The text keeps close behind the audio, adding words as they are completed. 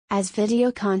As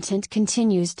video content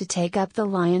continues to take up the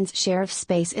lion's share of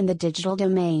space in the digital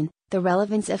domain, the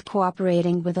relevance of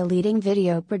cooperating with a leading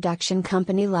video production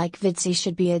company like Vidsy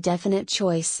should be a definite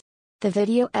choice. The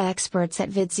video experts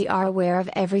at Vidsy are aware of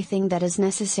everything that is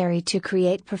necessary to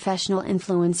create professional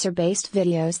influencer-based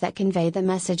videos that convey the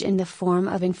message in the form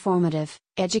of informative,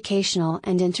 educational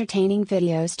and entertaining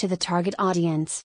videos to the target audience.